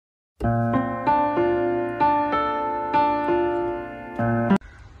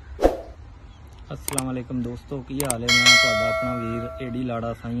अस्सलाम वालेकुम दोस्तों, की हाल है। मैं तुहाडा अपना वीर एडी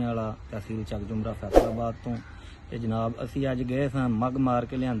लाड़ा साइयां वाला तहसील चक जुमरा फैसलाबाद तो जनाब असी अज गए सन मग मार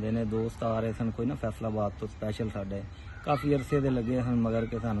के लियाते ने। दोस्त आ रहे सन कोई ना फैसलाबाद तो स्पैशल साडे काफ़ी अरसे दे लगे सन मगर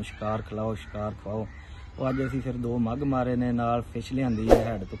के सानू शिकार खिलाओ शिकार खवाओ। वो अज असी फिर 2 मग मारे ने, नाल फिश लियांदी है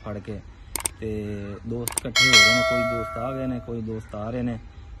हैड तो फड़ के। ते दोस्त इकट्ठे हो रहे हैं, कोई दोस्त आ गए ने कोई दोस्त आ रहे हैं।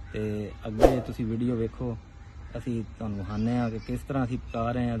 तो अगे तुसी वीडियो वेखो, असी तुहानू विखाने कि किस तरह असी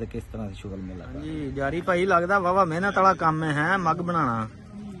पका रहे हैं तो किस तरह असी शुगल मिला जी। जारी भाई लगता वावा मेहनत वाला काम है मग बनाना।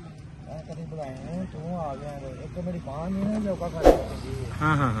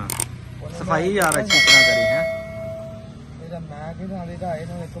 हाँ हाँ हाँ, सफाई यार अच्छी तरह करी है।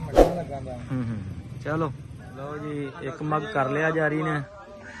 चलो लो जी, एक मग कर लिया जारी ने,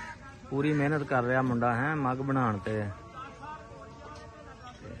 पूरी मेहनत कर रहा मुंडा है मग बनाने ते।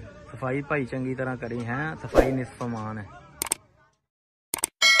 सफाई भाई चंगी तरह करी है, सफाई निस्फ मान है।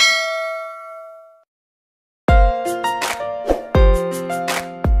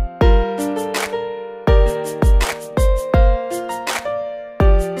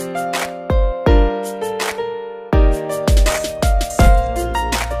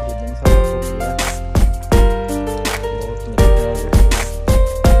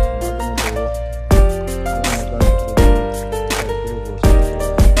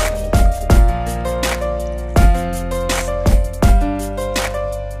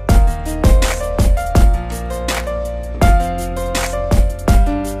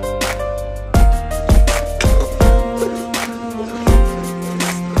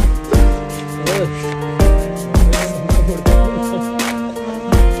 Good.